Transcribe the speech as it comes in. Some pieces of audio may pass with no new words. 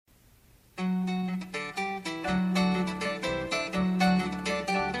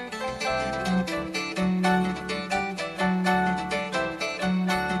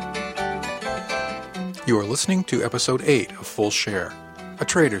You are listening to Episode 8 of Full Share, a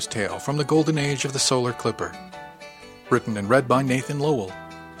trader's tale from the golden age of the solar clipper. Written and read by Nathan Lowell.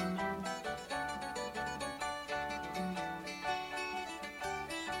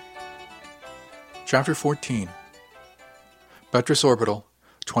 Chapter 14. Betris Orbital,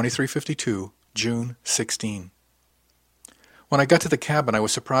 2352, June 16. When I got to the cabin, I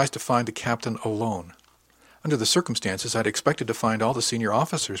was surprised to find the captain alone. Under the circumstances, I'd expected to find all the senior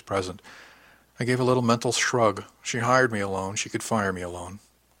officers present. I gave a little mental shrug. She hired me alone. She could fire me alone.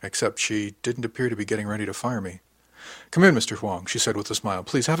 Except she didn't appear to be getting ready to fire me. "Come in, Mr. Huang," she said with a smile.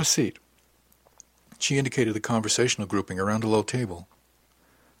 "Please have a seat." She indicated the conversational grouping around a low table.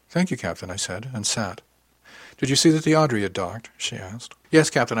 "Thank you, Captain," I said, and sat. "Did you see that the Audrey had docked?" she asked. "Yes,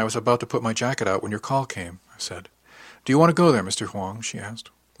 Captain, I was about to put my jacket out when your call came," I said. "Do you want to go there, Mr. Huang?" she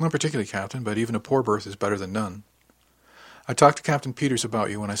asked. "Not particularly, Captain, but even a poor berth is better than none." "I talked to Captain Peters about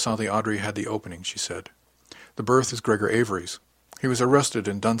you when I saw the Audrey had the opening," she said. "The berth is Gregor Avery's. He was arrested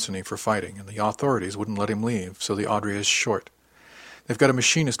in Dunsany for fighting, and the authorities wouldn't let him leave, so the Audrey is short. They've got a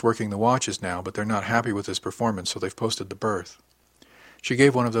machinist working the watches now, but they're not happy with his performance, so they've posted the berth." She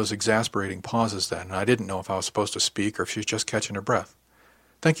gave one of those exasperating pauses then, and I didn't know if I was supposed to speak or if she was just catching her breath.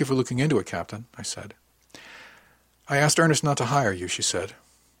 "Thank you for looking into it, Captain," I said. "I asked Ernest not to hire you," she said.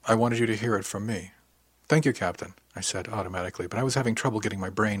 "I wanted you to hear it from me." "Thank you, Captain," I said automatically, but I was having trouble getting my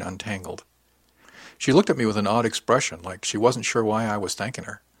brain untangled. She looked at me with an odd expression, like she wasn't sure why I was thanking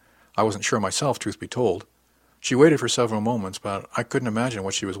her. I wasn't sure myself, truth be told. She waited for several moments, but I couldn't imagine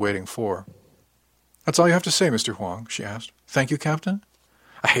what she was waiting for. "That's all you have to say, Mr. Huang?" she asked. "Thank you, Captain?"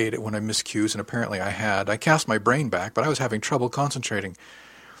 I hate it when I miscuse, and apparently I had. I cast my brain back, but I was having trouble concentrating.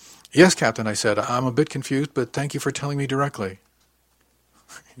 "Yes, Captain," I said. "I'm a bit confused, but thank you for telling me directly."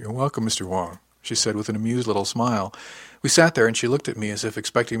 "You're welcome, Mr. Huang," she said with an amused little smile. We sat there, and she looked at me as if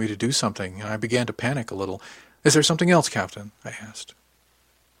expecting me to do something, and I began to panic a little. "Is there something else, Captain?" I asked.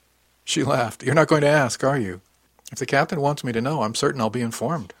 She laughed. "You're not going to ask, are you?" "If the captain wants me to know, I'm certain I'll be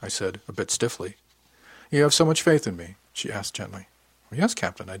informed," I said, a bit stiffly. "You have so much faith in me?" she asked gently. "Yes,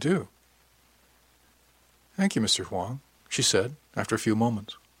 Captain, I do." "Thank you, Mr. Huang," she said, after a few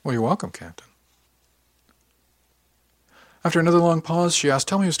moments. "Well, you're welcome, Captain." After another long pause, she asked,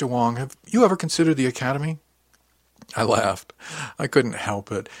 "Tell me, Mr. Huang, have you ever considered the Academy?" I laughed. I couldn't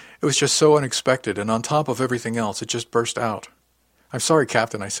help it. It was just so unexpected, and on top of everything else, it just burst out. "I'm sorry,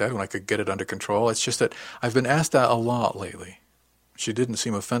 Captain," I said, when I could get it under control. "It's just that I've been asked that a lot lately." She didn't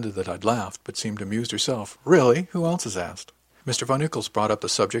seem offended that I'd laughed, but seemed amused herself. "Really? Who else has asked?" "Mr. von Nichols brought up the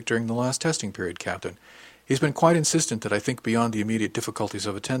subject during the last testing period, Captain. He's been quite insistent that I think beyond the immediate difficulties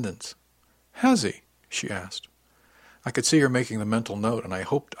of attendance." "Has he?" she asked. I could see her making the mental note, and I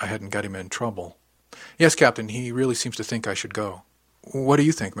hoped I hadn't got him in trouble. "Yes, Captain, he really seems to think I should go." "What do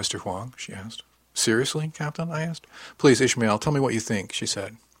you think, Mr. Huang?" she asked. "Seriously, Captain?" I asked. "Please, Ishmael, tell me what you think," she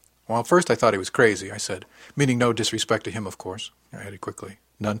said. "Well, at first I thought he was crazy," I said, meaning no disrespect to him, of course. I added quickly.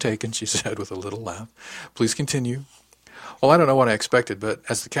 "None taken," she said with a little laugh. "Please continue." "Well, I don't know what I expected, but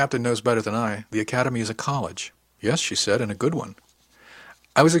as the captain knows better than I, the Academy is a college." "Yes," she said, "and a good one."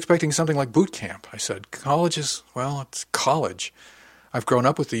 "I was expecting something like boot camp," I said. "College is, well, it's college. I've grown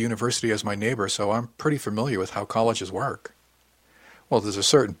up with the university as my neighbor, so I'm pretty familiar with how colleges work." "Well, there's a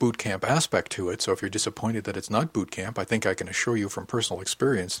certain boot camp aspect to it, so if you're disappointed that it's not boot camp, I think I can assure you from personal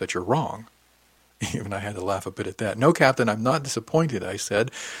experience that you're wrong." Even I had to laugh a bit at that. "No, Captain, I'm not disappointed," I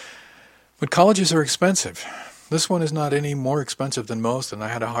said. "But colleges are expensive. This one is not any more expensive than most, and I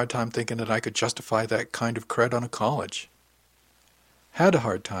had a hard time thinking that I could justify that kind of cred on a college." "Had a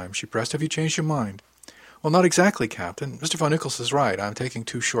hard time?" she pressed. "Have you changed your mind?" "Well, not exactly, Captain. Mr. von Nichols is right. I'm taking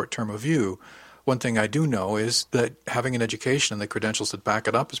too short-term a view. One thing I do know is that having an education and the credentials that back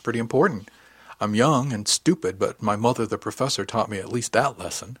it up is pretty important. I'm young and stupid, but my mother, the professor, taught me at least that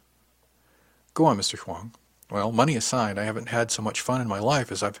lesson." "Go on, Mr. Huang." "Well, money aside, I haven't had so much fun in my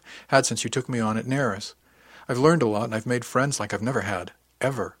life as I've had since you took me on at Neris. I've learned a lot, and I've made friends like I've never had.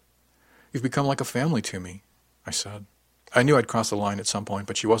 Ever. You've become like a family to me," I said. I knew I'd cross the line at some point,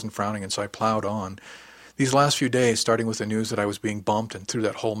 but she wasn't frowning, and so I plowed on. These last few days, starting with the news that I was being bumped and through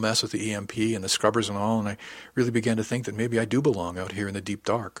that whole mess with the EMP and the scrubbers and all, and I really began to think that maybe I do belong out here in the deep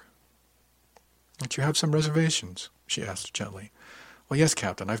dark. "Don't you have some reservations?" she asked gently. "Well, yes,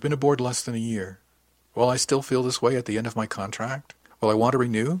 Captain. I've been aboard less than a year." "Will I still feel this way at the end of my contract? Will I want to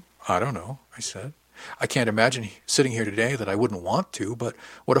renew?" "I don't know," I said. "I can't imagine sitting here today that I wouldn't want to, but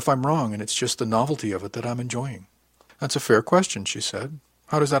what if I'm wrong and it's just the novelty of it that I'm enjoying?" "That's a fair question," she said.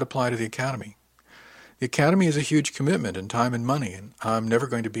 "How does that apply to the Academy?" "The Academy is a huge commitment in time and money, and I'm never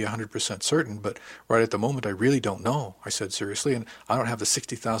going to be 100% certain, but right at the moment I really don't know," I said seriously, "and I don't have the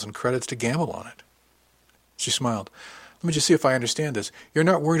 60,000 credits to gamble on it." She smiled. Let me just see if I understand this. You're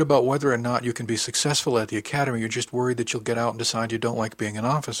not worried about whether or not you can be successful at the academy. You're just worried that you'll get out and decide you don't like being an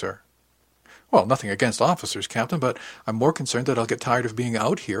officer. Well, nothing against officers, Captain, but I'm more concerned that I'll get tired of being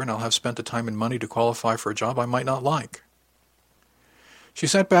out here and I'll have spent the time and money to qualify for a job I might not like. She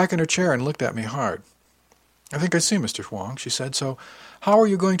sat back in her chair and looked at me hard. I think I see, Mr. Huang, she said. So how are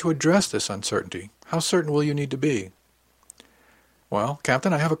you going to address this uncertainty? How certain will you need to be? Well,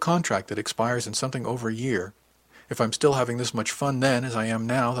 Captain, I have a contract that expires in something over a year. If I'm still having this much fun then as I am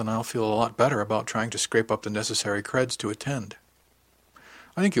now, then I'll feel a lot better about trying to scrape up the necessary creds to attend.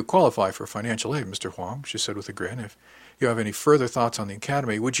 I think you'll qualify for financial aid, Mr. Huang, she said with a grin. If you have any further thoughts on the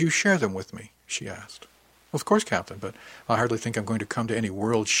academy, would you share them with me? She asked. Of course, Captain, but I hardly think I'm going to come to any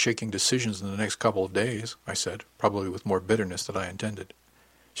world-shaking decisions in the next couple of days, I said, probably with more bitterness than I intended.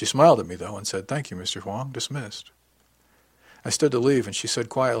 She smiled at me, though, and said, Thank you, Mr. Huang, dismissed. I stood to leave, and she said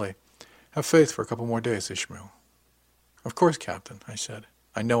quietly, Have faith for a couple more days, Ishmael. Of course, Captain, I said.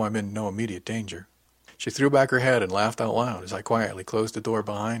 I know I'm in no immediate danger. She threw back her head and laughed out loud as I quietly closed the door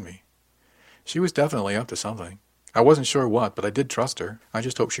behind me. She was definitely up to something. I wasn't sure what, but I did trust her. I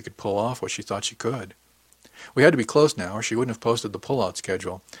just hoped she could pull off what she thought she could. We had to be close now, or she wouldn't have posted the pull-out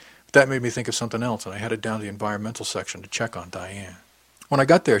schedule. But that made me think of something else, and I headed down to the environmental section to check on Diane. When I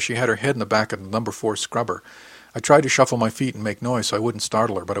got there, she had her head in the back of the number 4 scrubber. I tried to shuffle my feet and make noise so I wouldn't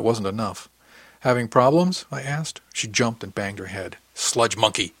startle her, but it wasn't enough. Having problems? I asked. She jumped and banged her head. Sludge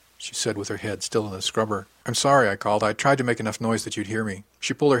monkey, she said with her head still in the scrubber. I'm sorry, I called. I tried to make enough noise that you'd hear me.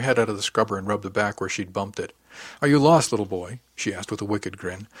 She pulled her head out of the scrubber and rubbed the back where she'd bumped it. Are you lost, little boy? She asked with a wicked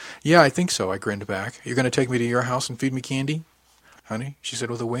grin. Yeah, I think so, I grinned back. You're going to take me to your house and feed me candy? Honey, she said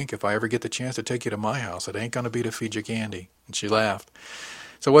with a wink, if I ever get the chance to take you to my house, it ain't going to be to feed you candy. And she laughed.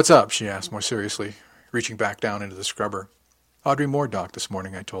 So what's up? She asked more seriously, reaching back down into the scrubber. Audrey Moore docked this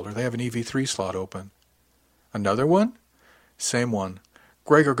morning, I told her. They have an EV3 slot open. Another one? Same one.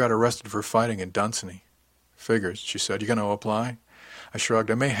 Gregor got arrested for fighting in Dunsany. Figures, she said. You going to apply? I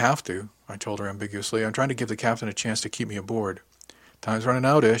shrugged. I may have to, I told her ambiguously. I'm trying to give the captain a chance to keep me aboard. Time's running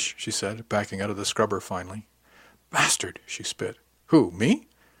out, Ish, she said, backing out of the scrubber finally. Bastard, she spit. Who, me?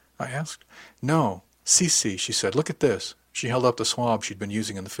 I asked. No, Cece, she said. Look at this. She held up the swab she'd been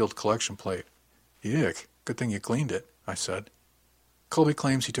using in the field collection plate. Yuck, good thing you cleaned it, I said. Colby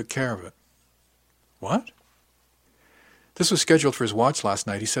claims he took care of it. What? This was scheduled for his watch last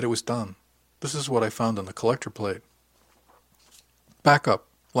night. He said it was done. This is what I found on the collector plate. Back up.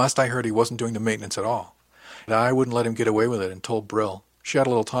 Last I heard he wasn't doing the maintenance at all. I wouldn't let him get away with it and told Brill. She had a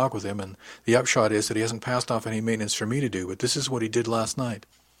little talk with him, and the upshot is that he hasn't passed off any maintenance for me to do, but this is what he did last night.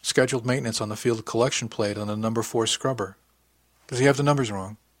 Scheduled maintenance on the field collection plate on the number 4 scrubber. Does he have the numbers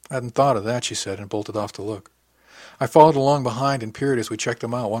wrong? I hadn't thought of that, she said, and bolted off to look. I followed along behind and peered as we checked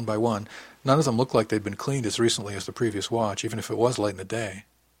them out one by one. None of them looked like they'd been cleaned as recently as the previous watch, even if it was late in the day.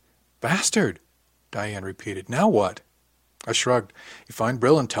 Bastard, Diane repeated. Now what? I shrugged. You find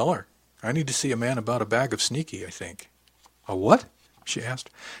Brill and tell her. I need to see a man about a bag of Sneaky, I think. A what? She asked.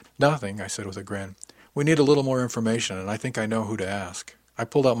 Nothing, I said with a grin. We need a little more information, and I think I know who to ask. I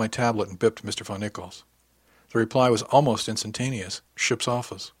pulled out my tablet and bipped Mr. Von Nichols. The reply was almost instantaneous. Ship's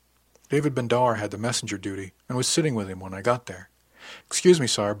office. David Bendauer had the messenger duty and was sitting with him when I got there. Excuse me,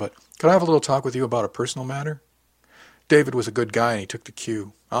 sir, but could I have a little talk with you about a personal matter? David was a good guy, and he took the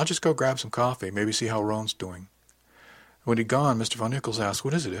cue. I'll just go grab some coffee, maybe see how Roan's doing. When he'd gone, Mr. Von Nichols asked,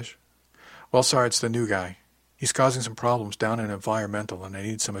 What is it, Ish? Well, sir, it's the new guy. He's causing some problems down in environmental, and I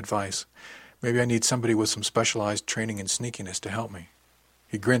need some advice. Maybe I need somebody with some specialized training in sneakiness to help me.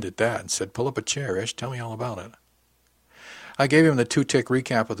 He grinned at that and said, Pull up a chair, Ish. Tell me all about it. I gave him the 2-tick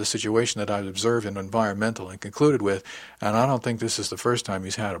recap of the situation that I'd observed in environmental and concluded with, and I don't think this is the first time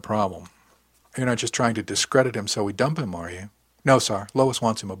he's had a problem. You're not just trying to discredit him so we dump him, are you? No, sir. Lois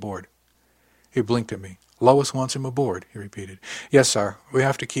wants him aboard. He blinked at me. Lois wants him aboard, he repeated. Yes, sir. We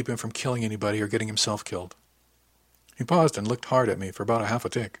have to keep him from killing anybody or getting himself killed. He paused and looked hard at me for about a half a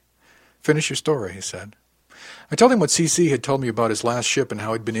tick. Finish your story, he said. I told him what C.C. had told me about his last ship and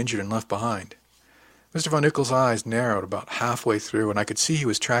how he'd been injured and left behind. Mr. Von Nichols' eyes narrowed about halfway through, and I could see he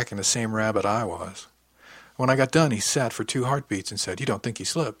was tracking the same rabbit I was. When I got done, he sat for 2 heartbeats and said, You don't think he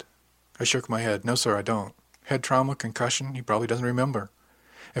slipped? I shook my head. No, sir, I don't. Head trauma, concussion, he probably doesn't remember.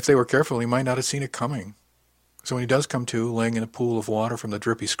 If they were careful, he might not have seen it coming. So when he does come to, laying in a pool of water from the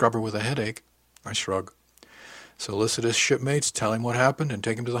drippy scrubber with a headache, I shrug. Solicitous shipmates tell him what happened and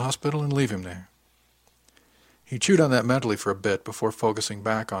take him to the hospital and leave him there. He chewed on that mentally for a bit before focusing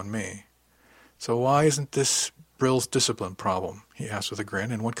back on me. So why isn't this Brill's discipline problem? He asked with a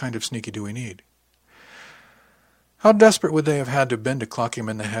grin, and what kind of Sneaky do we need? How desperate would they have had to have been to clock him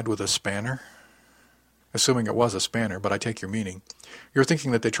in the head with a spanner? assuming it was a spanner, but I take your meaning. You're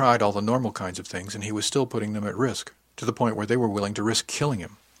thinking that they tried all the normal kinds of things, and he was still putting them at risk, to the point where they were willing to risk killing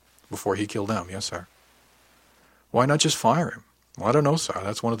him before he killed them. Yes, sir. Why not just fire him? Well, I don't know, sir.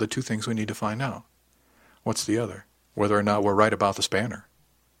 That's one of the two things we need to find out. What's the other? Whether or not we're right about the spanner.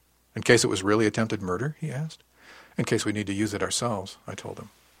 In case it was really attempted murder, he asked. In case we need to use it ourselves, I told him.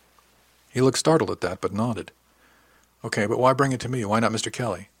 He looked startled at that, but nodded. Okay, but why bring it to me? Why not Mr.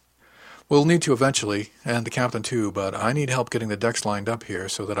 Kelly? We'll need to eventually, and the captain too, but I need help getting the decks lined up here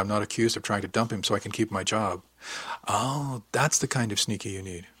so that I'm not accused of trying to dump him so I can keep my job. Oh, that's the kind of sneaky you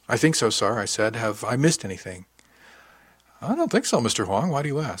need. I think so, sir, I said. Have I missed anything? I don't think so, Mr. Huang. Why do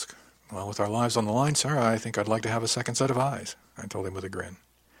you ask? Well, with our lives on the line, sir, I think I'd like to have a second set of eyes, I told him with a grin.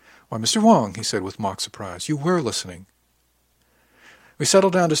 Why, Mr. Huang, he said with mock surprise, you were listening. We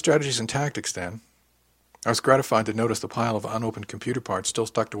settled down to strategies and tactics then. I was gratified to notice the pile of unopened computer parts still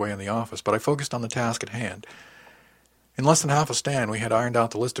tucked away in the office, but I focused on the task at hand. In less than half a stand, we had ironed out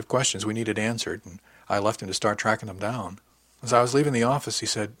the list of questions we needed answered, and I left him to start tracking them down. As I was leaving the office, he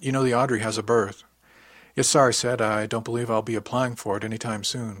said, You know the Audrey has a berth. Yes, sir, I said. I don't believe I'll be applying for it any time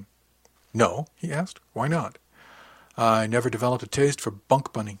soon. No, he asked. Why not? I never developed a taste for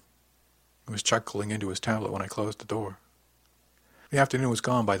bunk bunny. He was chuckling into his tablet when I closed the door. The afternoon was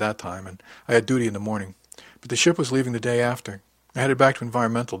gone by that time, and I had duty in the morning. But the ship was leaving the day after. I headed back to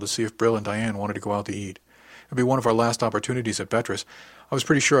Environmental to see if Brill and Diane wanted to go out to eat. It would be one of our last opportunities at Betras. I was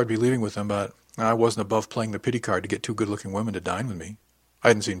pretty sure I'd be leaving with them, but I wasn't above playing the pity card to get two good-looking women to dine with me. I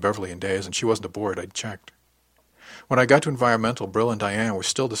hadn't seen Beverly in days, and she wasn't aboard. I'd checked. When I got to Environmental, Brill and Diane were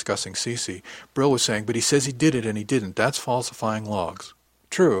still discussing Cece. Brill was saying, but he says he did it and he didn't. That's falsifying logs.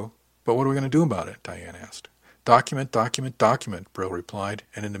 True, but what are we going to do about it? Diane asked. Document, document, document, Brill replied,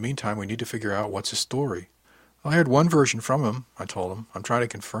 and in the meantime we need to figure out what's his story. I heard one version from him, I told him. I'm trying to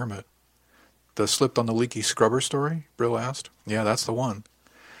confirm it. The slipped on the leaky scrubber story? Brill asked. Yeah, that's the one.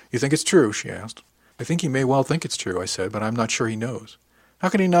 You think it's true? She asked. I think he may well think it's true, I said, but I'm not sure he knows. How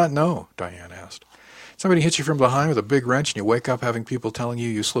can he not know? Diane asked. Somebody hits you from behind with a big wrench and you wake up having people telling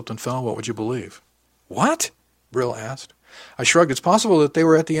you slipped and fell, what would you believe? What? Brill asked. I shrugged. It's possible that they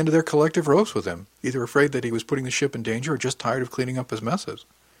were at the end of their collective ropes with him, either afraid that he was putting the ship in danger or just tired of cleaning up his messes.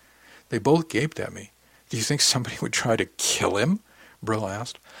 They both gaped at me. Do you think somebody would try to kill him? Brill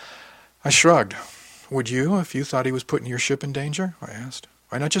asked. I shrugged. Would you, if you thought he was putting your ship in danger? I asked.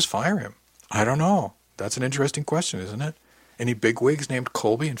 Why not just fire him? I don't know. That's an interesting question, isn't it? Any bigwigs named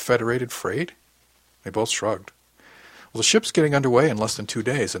Colby in Federated Freight? They both shrugged. Well, the ship's getting underway in less than 2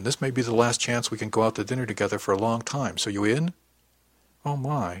 days, and this may be the last chance we can go out to dinner together for a long time. So you in? Oh,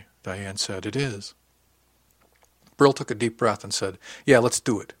 my, Diane said. It is. Brill took a deep breath and said, Yeah, let's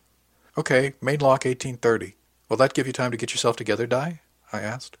do it. Okay, main lock 1830. Will that give you time to get yourself together, Di? I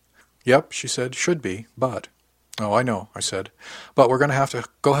asked. Yep, she said. Should be, but... Oh, I know, I said. But we're going to have to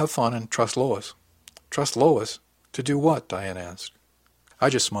go have fun and trust Lois. Trust Lois? To do what? Diane asked. I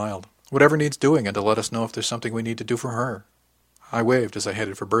just smiled. Whatever needs doing, and to let us know if there's something we need to do for her. I waved as I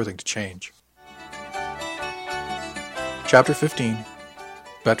headed for berthing to change. Chapter 15.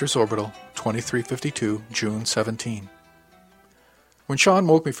 Betras Orbital, 2352, June 17. When Sean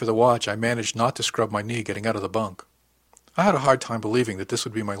woke me for the watch, I managed not to scrub my knee getting out of the bunk. I had a hard time believing that this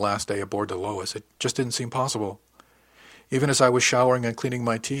would be my last day aboard the Lois. It just didn't seem possible, even as I was showering and cleaning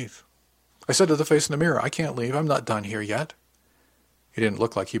my teeth. I said to the face in the mirror, I can't leave. I'm not done here yet. He didn't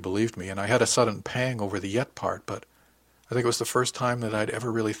look like he believed me, and I had a sudden pang over the yet part, but I think it was the first time that I'd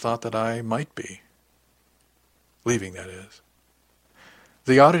ever really thought that I might be. Leaving, that is.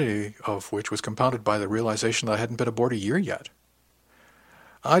 The oddity of which was compounded by the realization that I hadn't been aboard a year yet.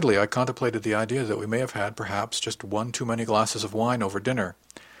 Idly, I contemplated the idea that we may have had, perhaps, just one too many glasses of wine over dinner.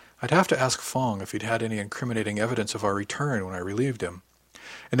 I'd have to ask Fong if he'd had any incriminating evidence of our return when I relieved him.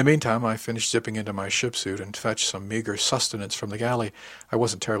 In the meantime, I finished zipping into my ship suit and fetched some meager sustenance from the galley. I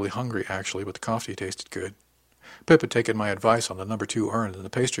wasn't terribly hungry, actually, but the coffee tasted good. Pip had taken my advice on the number 2 urn, and the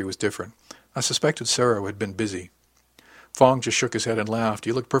pastry was different. I suspected Sarah had been busy. Fong just shook his head and laughed.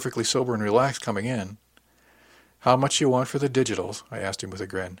 You look perfectly sober and relaxed coming in. How much do you want for the digitals? I asked him with a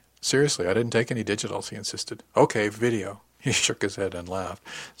grin. Seriously, I didn't take any digitals, he insisted. Okay, video. He shook his head and laughed.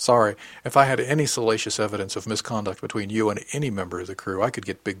 Sorry, if I had any salacious evidence of misconduct between you and any member of the crew, I could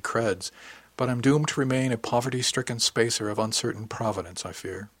get big creds. But I'm doomed to remain a poverty-stricken spacer of uncertain provenance, I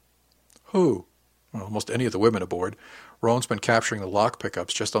fear. Who? Well, almost any of the women aboard. Roan's been capturing the lock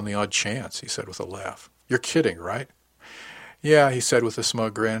pickups just on the odd chance, he said with a laugh. You're kidding, right? Yeah, he said with a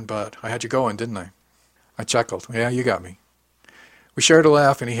smug grin, but I had you going, didn't I? I chuckled. Yeah, you got me. We shared a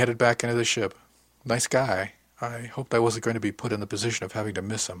laugh, and he headed back into the ship. Nice guy. I hoped I wasn't going to be put in the position of having to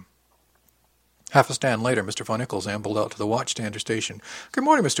miss him. Half a stand later, Mr. Von Nichols ambled out to the watchstander station. "Good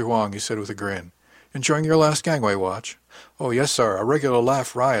morning, Mr. Huang," he said with a grin. "Enjoying your last gangway watch?" "Oh, yes, sir. A regular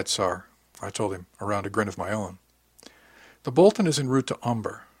laugh riot, sir," I told him, around a grin of my own. "The Bolton is en route to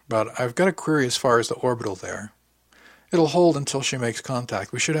Umber, but I've got a query as far as the orbital there. It'll hold until she makes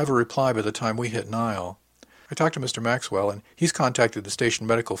contact. We should have a reply by the time we hit Nile. I talked to Mr. Maxwell, and he's contacted the station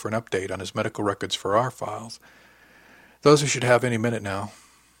medical for an update on his medical records for our files. Those we should have any minute now.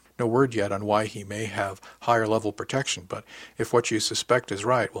 No word yet on why he may have higher-level protection, but if what you suspect is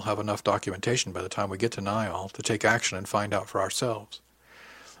right, we'll have enough documentation by the time we get to Nile to take action and find out for ourselves.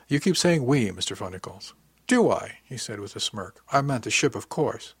 You keep saying we, Mr. Von Nichols." "Do I?" he said with a smirk. "I meant the ship, of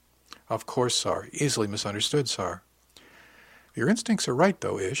course." "Of course, sir. Easily misunderstood, sir." "Your instincts are right,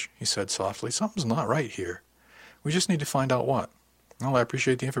 though, Ish," he said softly. "Something's not right here. We just need to find out what." "Well, I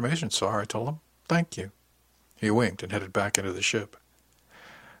appreciate the information, sir," I told him. "Thank you." He winked and headed back into the ship.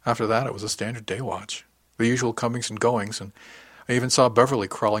 After that, it was a standard day watch. The usual comings and goings, and I even saw Beverly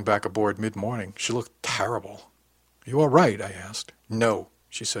crawling back aboard mid-morning. She looked terrible. "Are you all right?" I asked. "No,"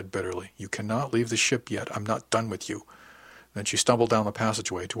 she said bitterly. "You cannot leave the ship yet. I'm not done with you." Then she stumbled down the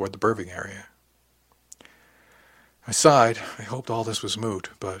passageway toward the berthing area. I sighed. I hoped all this was moot,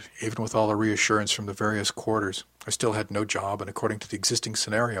 but even with all the reassurance from the various quarters, I still had no job, and according to the existing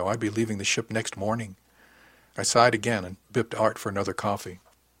scenario, I'd be leaving the ship next morning. I sighed again and bipped Art for another coffee.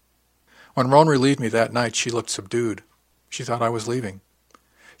 When Roan relieved me that night, she looked subdued. She thought I was leaving.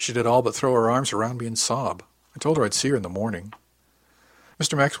 She did all but throw her arms around me and sob. I told her I'd see her in the morning.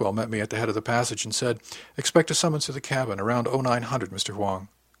 Mr. Maxwell met me at the head of the passage and said, "Expect a summons to the cabin around 0900, Mr. Huang.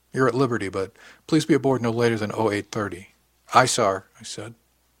 You're at liberty, but please be aboard no later than 0830. "Aye, sir," I said.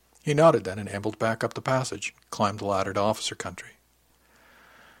 He nodded then and ambled back up the passage, climbed the ladder to officer country.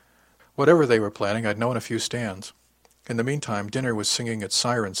 Whatever they were planning, I'd known a few stands. In the meantime, dinner was singing its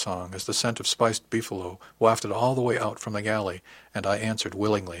siren song as the scent of spiced beefalo wafted all the way out from the galley, and I answered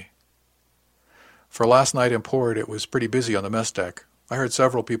willingly. For last night in port, it was pretty busy on the mess deck. I heard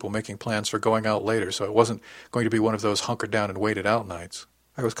several people making plans for going out later, so it wasn't going to be one of those hunkered-down-and-waited-out nights.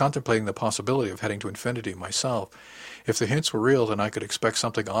 I was contemplating the possibility of heading to Infinity myself. If the hints were real, then I could expect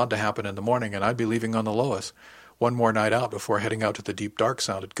something odd to happen in the morning, and I'd be leaving on the Lois. One more night out before heading out to the deep dark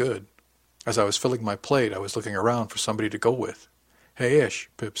sounded good. As I was filling my plate, I was looking around for somebody to go with. "Hey, Ish,"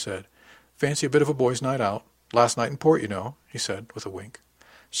 Pip said. "Fancy a bit of a boys' night out? Last night in port, you know," he said with a wink.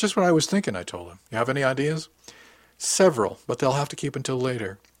 "It's just what I was thinking," I told him. "You have any ideas?" "Several, but they'll have to keep until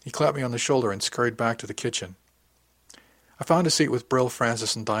later." He clapped me on the shoulder and scurried back to the kitchen. I found a seat with Brill,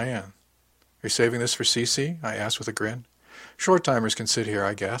 Francis, and Diane. "Are you saving this for Cece?" I asked with a grin. "Short-timers can sit here,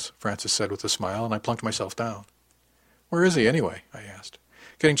 I guess," Francis said with a smile, and I plunked myself down. "Where is he, anyway?" I asked.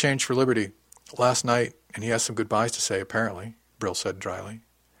 "Getting changed for Liberty. Last night, and he has some goodbyes to say, apparently," Brill said dryly.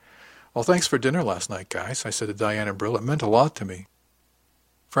 "Well, thanks for dinner last night, guys," I said to Diane and Brill. "It meant a lot to me."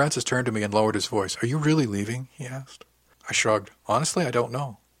 Francis turned to me and lowered his voice. "Are you really leaving?" he asked. I shrugged. "Honestly, I don't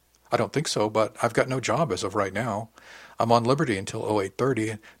know. I don't think so, but I've got no job as of right now. I'm on Liberty until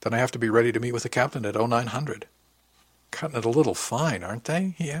 0830, and then I have to be ready to meet with the captain at 0900. "Cutting it a little fine, aren't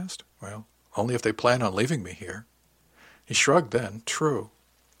they?" he asked. "Well, only if they plan on leaving me here." He shrugged then. "True."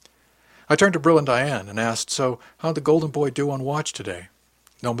 I turned to Brill and Diane and asked, "So, how'd the Golden Boy do on watch today?"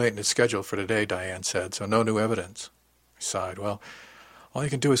 "No maintenance scheduled for today," Diane said, "so no new evidence." I sighed. "Well, all you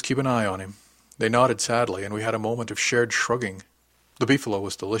can do is keep an eye on him." They nodded sadly, and we had a moment of shared shrugging. The beefalo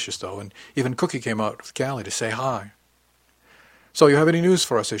was delicious, though, and even Cookie came out with Callie to say hi. "So you have any news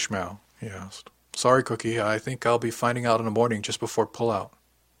for us, Ishmael?" he asked. "Sorry, Cookie, I think I'll be finding out in the morning just before pull-out."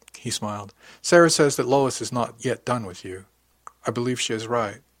 He smiled. "Sarah says that Lois is not yet done with you." "I believe she is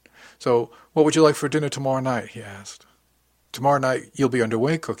right." "So what would you like for dinner tomorrow night?" he asked. "Tomorrow night you'll be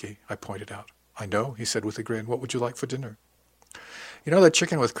underway, Cookie," I pointed out. "I know," he said with a grin. "What would you like for dinner?" "You know that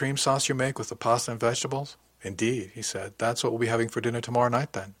chicken with cream sauce you make with the pasta and vegetables?" "Indeed," he said. "That's what we'll be having for dinner tomorrow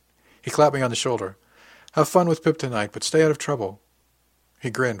night, then." He clapped me on the shoulder. "Have fun with Pip tonight, but stay out of trouble." He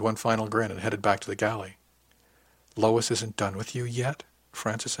grinned one final grin and headed back to the galley. "Lois isn't done with you yet?"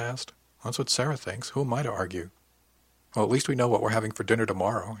 Francis asked. "That's what Sarah thinks. Who am I to argue?" "Well, at least we know what we're having for dinner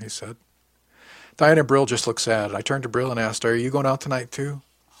tomorrow," he said. Diane and Brill just looked sad. I turned to Brill and asked, "Are you going out tonight, too?"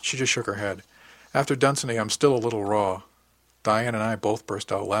 She just shook her head. "After Dunsany, I'm still a little raw." Diane and I both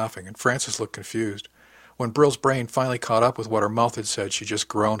burst out laughing, and Francis looked confused. When Brill's brain finally caught up with what her mouth had said, she just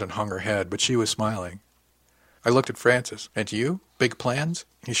groaned and hung her head, but she was smiling. I looked at Francis. "And you? Big plans?"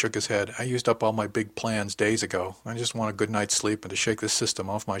 He shook his head. "I used up all my big plans days ago. I just want a good night's sleep and to shake this system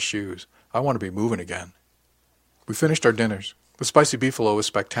off my shoes. I want to be moving again." We finished our dinners. The spicy beefalo was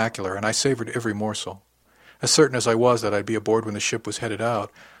spectacular, and I savored every morsel. As certain as I was that I'd be aboard when the ship was headed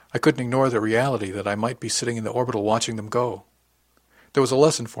out, I couldn't ignore the reality that I might be sitting in the orbital watching them go. There was a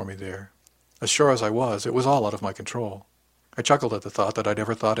lesson for me there. As sure as I was, it was all out of my control. I chuckled at the thought that I'd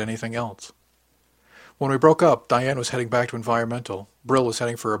ever thought anything else. When we broke up, Diane was heading back to environmental, Brill was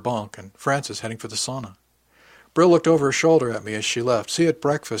heading for her bunk, and Frances heading for the sauna. Brill looked over her shoulder at me as she left. "See you at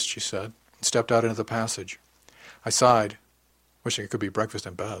breakfast," she said, and stepped out into the passage. I sighed, wishing it could be breakfast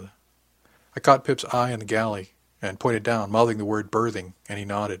in bed. I caught Pip's eye in the galley and pointed down, mouthing the word birthing, and he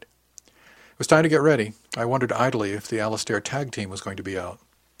nodded. It was time to get ready. I wondered idly if the Alastair tag team was going to be out.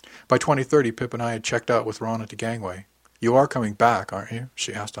 By 20:30, Pip and I had checked out with Ron at the gangway. "You are coming back, aren't you?"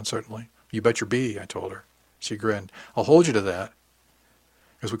 she asked uncertainly. "You bet your be," I told her. She grinned. "I'll hold you to that."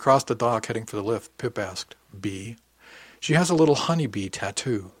 As we crossed the dock heading for the lift, Pip asked, "Bee?" "She has a little honeybee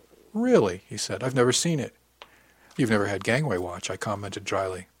tattoo." "Really?" he said. "I've never seen it." "You've never had gangway watch," I commented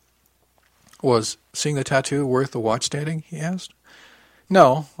dryly. "Was seeing the tattoo worth the watch standing?" he asked.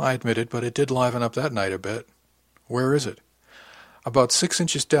 "No," I admitted, "but it did liven up that night a bit." "Where is it?" "About 6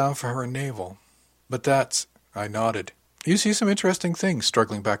 inches down for her navel. But that's—" I nodded. "You see some interesting things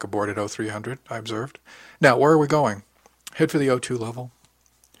struggling back aboard at 0300, I observed. Now, where are we going?" "Head for the O2 level."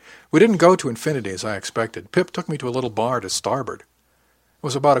 We didn't go to infinity as I expected. Pip took me to a little bar to starboard. It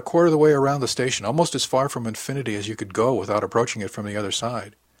was about a quarter of the way around the station, almost as far from infinity as you could go without approaching it from the other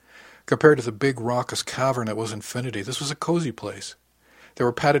side. Compared to the big raucous cavern that was infinity, this was a cozy place. There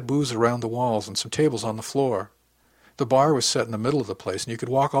were padded booths around the walls and some tables on the floor. The bar was set in the middle of the place, and you could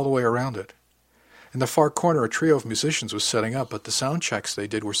walk all the way around it. In the far corner, a trio of musicians was setting up, but the sound checks they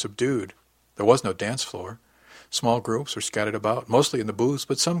did were subdued. There was no dance floor. Small groups were scattered about, mostly in the booths,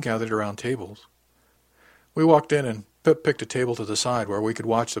 but some gathered around tables. We walked in, and Pip picked a table to the side where we could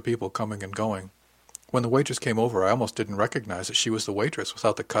watch the people coming and going. When the waitress came over, I almost didn't recognize that she was the waitress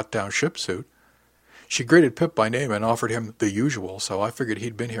without the cut-down ship suit. She greeted Pip by name and offered him the usual, so I figured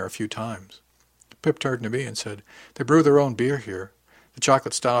he'd been here a few times. Pip turned to me and said, "They brew their own beer here. The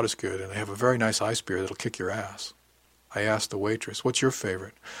chocolate stout is good, and they have a very nice ice beer that'll kick your ass." I asked the waitress, "What's your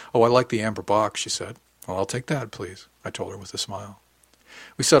favorite?" "Oh, I like the amber bock," she said. "Well, I'll take that, please," I told her with a smile.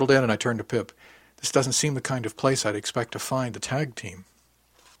 We settled in, and I turned to Pip. "This doesn't seem the kind of place I'd expect to find the tag team."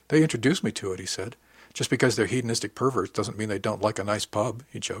 "They introduced me to it," he said. "Just because they're hedonistic perverts doesn't mean they don't like a nice pub,"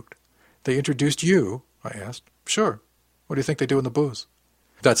 he joked. "They introduced you?" I asked. "Sure. What do you think they do in the booths?"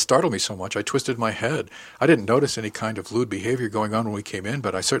 That startled me so much I twisted my head. I didn't notice any kind of lewd behavior going on when we came in,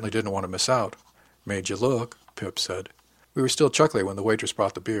 but I certainly didn't want to miss out. "Made you look," Pip said. We were still chuckling when the waitress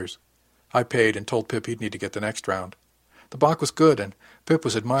brought the beers. I paid and told Pip he'd need to get the next round. The bock was good, and Pip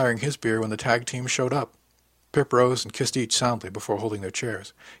was admiring his beer when the tag team showed up. Pip rose and kissed each soundly before holding their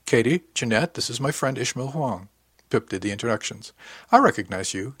chairs. "Katie, Jeanette, this is my friend Ishmael Huang." Pip did the introductions. "I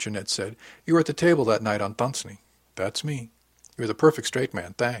recognize you," Jeanette said. "You were at the table that night on Dunsany." "That's me." "You're the perfect straight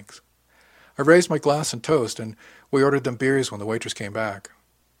man, thanks." I raised my glass and toast, and we ordered them beers when the waitress came back.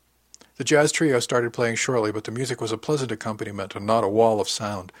 The jazz trio started playing shortly, but the music was a pleasant accompaniment and not a wall of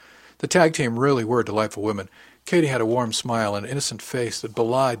sound. The tag team really were delightful women. Katie had a warm smile and an innocent face that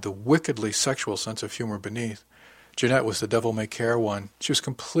belied the wickedly sexual sense of humor beneath. Jeanette was the devil-may-care one. She was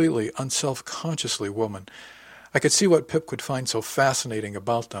completely, unself-consciously woman. I could see what Pip could find so fascinating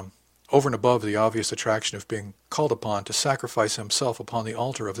about them, over and above the obvious attraction of being called upon to sacrifice himself upon the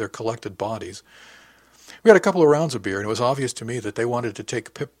altar of their collected bodies. We had a couple of rounds of beer, and it was obvious to me that they wanted to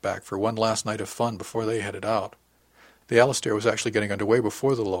take Pip back for one last night of fun before they headed out. The Alastair was actually getting underway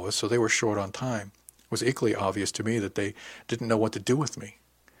before the Lois, so they were short on time. It was equally obvious to me that they didn't know what to do with me.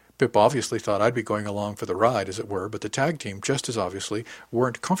 Pip obviously thought I'd be going along for the ride, as it were, but the tag team, just as obviously,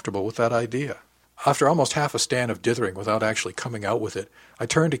 weren't comfortable with that idea. After almost half a stand of dithering without actually coming out with it, I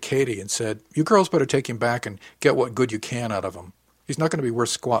turned to Katie and said, "You girls better take him back and get what good you can out of him. He's not going to be worth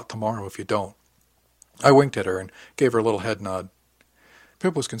squat tomorrow if you don't." I winked at her and gave her a little head nod.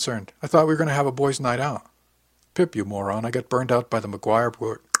 Pip was concerned. "I thought we were going to have a boys' night out." "Pip, you moron, I got burned out by the Maguire...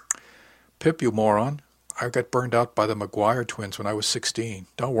 Pip, you moron, I got burned out by the Maguire twins when I was 16.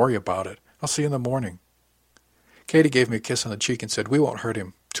 Don't worry about it. I'll see you in the morning." Katie gave me a kiss on the cheek and said, "We won't hurt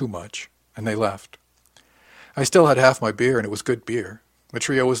him too much," and they left. I still had half my beer, and it was good beer. The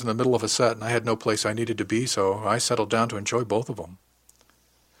trio was in the middle of a set, and I had no place I needed to be, so I settled down to enjoy both of them.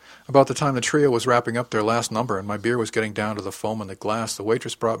 About the time the trio was wrapping up their last number and my beer was getting down to the foam in the glass, the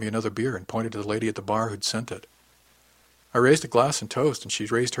waitress brought me another beer and pointed to the lady at the bar who'd sent it. I raised a glass and toast, and she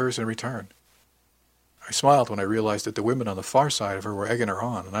raised hers in return. I smiled when I realized that the women on the far side of her were egging her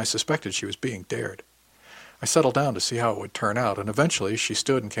on, and I suspected she was being dared. I settled down to see how it would turn out, and eventually she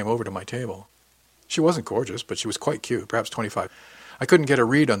stood and came over to my table. She wasn't gorgeous, but she was quite cute, perhaps 25. I couldn't get a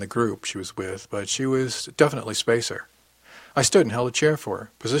read on the group she was with, but she was definitely spacer. I stood and held a chair for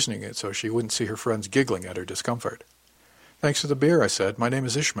her, positioning it so she wouldn't see her friends giggling at her discomfort. "Thanks for the beer," I said. "My name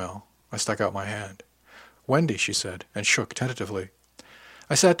is Ishmael." I stuck out my hand. "Wendy," she said, and shook tentatively.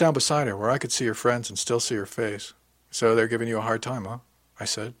 I sat down beside her where I could see her friends and still see her face. "So they're giving you a hard time, huh?" I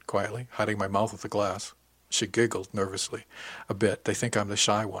said, quietly, hiding my mouth with the glass. She giggled nervously. "A bit. They think I'm the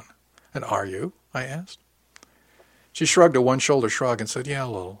shy one." "And are you?" I asked. She shrugged a one-shoulder shrug and said, "Yeah, a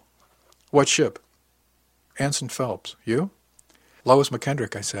little." "What ship?" "Anson Phelps. You?" "Lois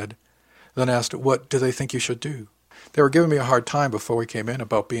McKendrick," I said, then asked, "What do they think you should do?" "They were giving me a hard time before we came in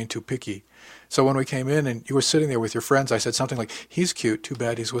about being too picky. So when we came in and you were sitting there with your friends, I said something like, 'He's cute, too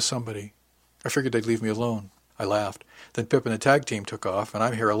bad he's with somebody.' I figured they'd leave me alone." I laughed. "Then Pip and the tag team took off, and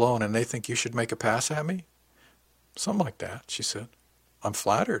I'm here alone, and they think you should make a pass at me?" "Something like that," she said. "I'm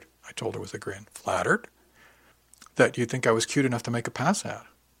flattered," I told her with a grin. "Flattered?" "That you'd think I was cute enough to make a pass at."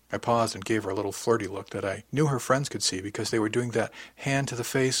 I paused and gave her a little flirty look that I knew her friends could see because they were doing that hand to the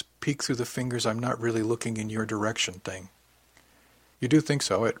face, peek through the fingers, I'm not really looking in your direction thing. "You do think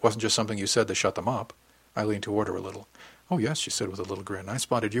so? It wasn't just something you said to shut them up." I leaned toward her a little. "Oh, yes," she said with a little grin. "I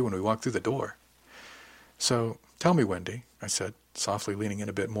spotted you when we walked through the door." "So, tell me, Wendy," I said, softly leaning in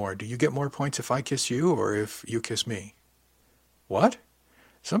a bit more, "do you get more points if I kiss you or if you kiss me?" "What?"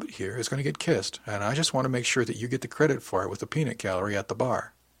 "Somebody here is going to get kissed, and I just want to make sure that you get the credit for it with the peanut gallery at the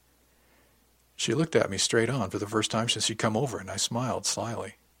bar." She looked at me straight on for the first time since she'd come over, and I smiled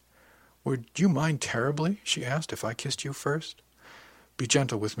slyly. "Would you mind terribly," she asked, "if I kissed you first?" "Be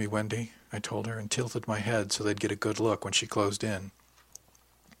gentle with me, Wendy," I told her, and tilted my head so they'd get a good look when she closed in.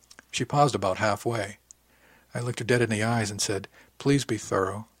 She paused about halfway. I looked her dead in the eyes and said, "Please be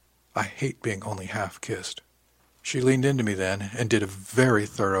thorough. I hate being only half kissed." She leaned into me then and did a very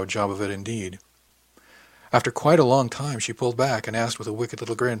thorough job of it indeed. After quite a long time she pulled back and asked with a wicked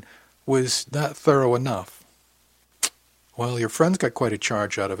little grin, "Was that thorough enough?" "Well, your friends got quite a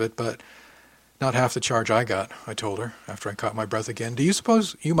charge out of it, but not half the charge I got," I told her, after I caught my breath again. "Do you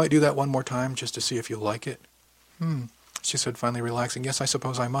suppose you might do that one more time, just to see if you'll like it?" She said, finally relaxing. "Yes, I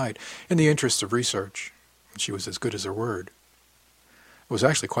suppose I might, in the interests of research." And she was as good as her word. It was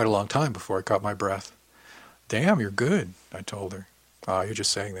actually quite a long time before I caught my breath. "Damn, you're good," I told her. "Ah, you're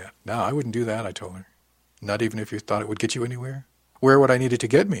just saying that." "No, I wouldn't do that," I told her. "Not even if you thought it would get you anywhere?" "Where would I need it to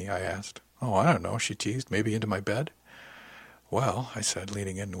get me?" I asked. "Oh, I don't know," she teased. "Maybe into my bed?" "Well," I said,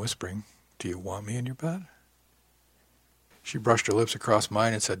 leaning in and whispering, "do you want me in your bed?" She brushed her lips across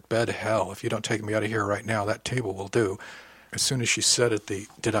mine and said, "Bed hell. If you don't take me out of here right now, that table will do." As soon as she said it, the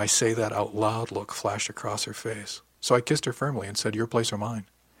 "did I say that out loud" look flashed across her face. So I kissed her firmly and said, "Your place or mine?"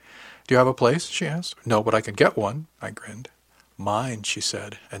 "Do you have a place?" she asked. "No, but I can get one," I grinned. "Mine," she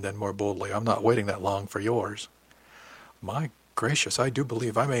said, and then more boldly, "I'm not waiting that long for yours." "My gracious, I do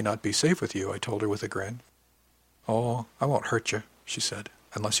believe I may not be safe with you," I told her with a grin. "Oh, I won't hurt you," she said,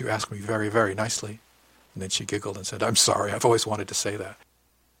 "unless you ask me very, very nicely." And then she giggled and said, "I'm sorry, I've always wanted to say that."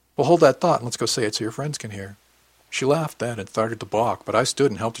 "Well, hold that thought and let's go say it so your friends can hear." She laughed then and started to balk, but I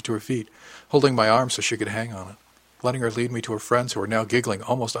stood and helped her to her feet, holding my arm so she could hang on it, letting her lead me to her friends who were now giggling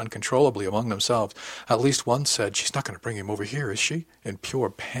almost uncontrollably among themselves. At least one said, "She's not going to bring him over here, is she?" in pure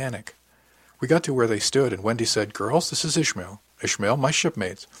panic. We got to where they stood, and Wendy said, "Girls, this is Ishmael. Ishmael, my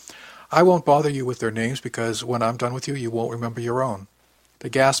shipmates. I won't bother you with their names because when I'm done with you, you won't remember your own." They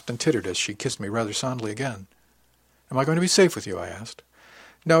gasped and tittered as she kissed me rather soundly again. "Am I going to be safe with you?" I asked.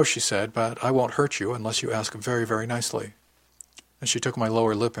 "No," she said, "but I won't hurt you unless you ask very, very nicely." And she took my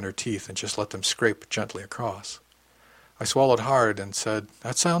lower lip in her teeth and just let them scrape gently across. I swallowed hard and said,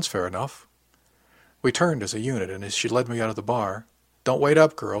 "That sounds fair enough." We turned as a unit, and as she led me out of the bar, "Don't wait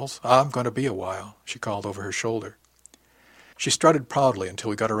up, girls. I'm going to be a while," she called over her shoulder. She strutted proudly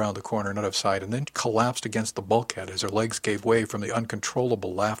until we got around the corner and out of sight, and then collapsed against the bulkhead as her legs gave way from the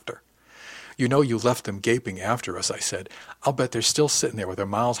uncontrollable laughter. "You know you left them gaping after us," I said. "I'll bet they're still sitting there with their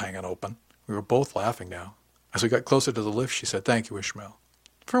mouths hanging open." We were both laughing now. As we got closer to the lift, she said, "Thank you, Ishmael."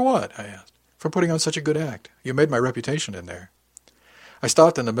 "For what?" I asked. "For putting on such a good act. You made my reputation in there." I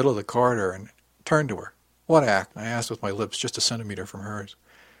stopped in the middle of the corridor and turned to her. "What act?" I asked with my lips just a centimeter from hers.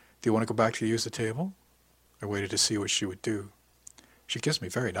 "Do you want to go back to use the table?" I waited to see what she would do. She kissed me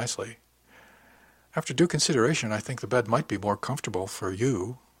very nicely. "After due consideration, I think the bed might be more comfortable for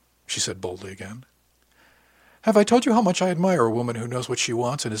you," she said boldly again. "Have I told you how much I admire a woman who knows what she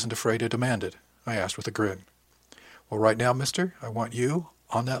wants and isn't afraid to demand it?" I asked with a grin. "Well, right now, mister, I want you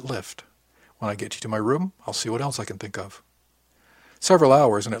on that lift. When I get you to my room, I'll see what else I can think of." Several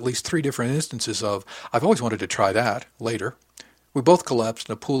hours and at least 3 different instances of, "I've always wanted to try that," later, we both collapsed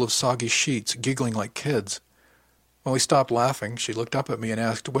in a pool of soggy sheets, giggling like kids. When we stopped laughing, she looked up at me and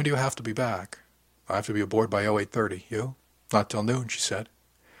asked, "When do you have to be back?" "I have to be aboard by 0830. You?" Not till noon, she said.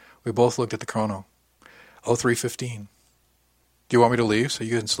 We both looked at the chrono. 03:15. Do you want me to leave so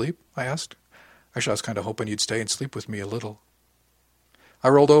you can sleep? I asked. Actually, I was kind of hoping you'd stay and sleep with me a little. I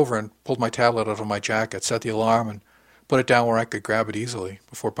rolled over and pulled my tablet out of my jacket, set the alarm, and put it down where I could grab it easily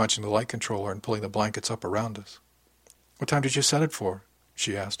before punching the light controller and pulling the blankets up around us. What time did you set it for?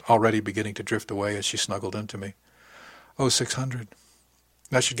 She asked, already beginning to drift away as she snuggled into me. 0600.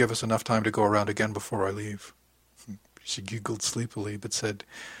 That should give us enough time to go around again before I leave. She giggled sleepily, but said,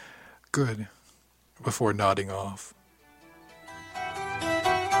 good, before nodding off.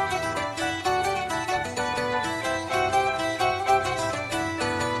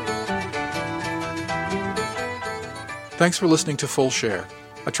 Thanks for listening to Full Share,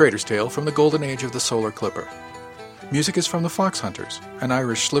 a trader's tale from the golden age of the solar clipper. Music is from the Fox Hunters, an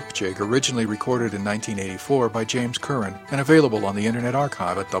Irish slip jig originally recorded in 1984 by James Curran and available on the Internet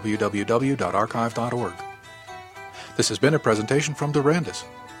Archive at www.archive.org. This has been a presentation from Durandus,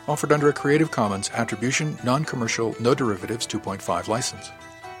 offered under a Creative Commons Attribution, Non-Commercial, No Derivatives 2.5 license.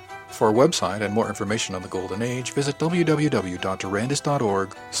 For a website and more information on the Golden Age, visit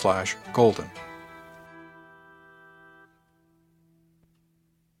www.durandus.org/golden.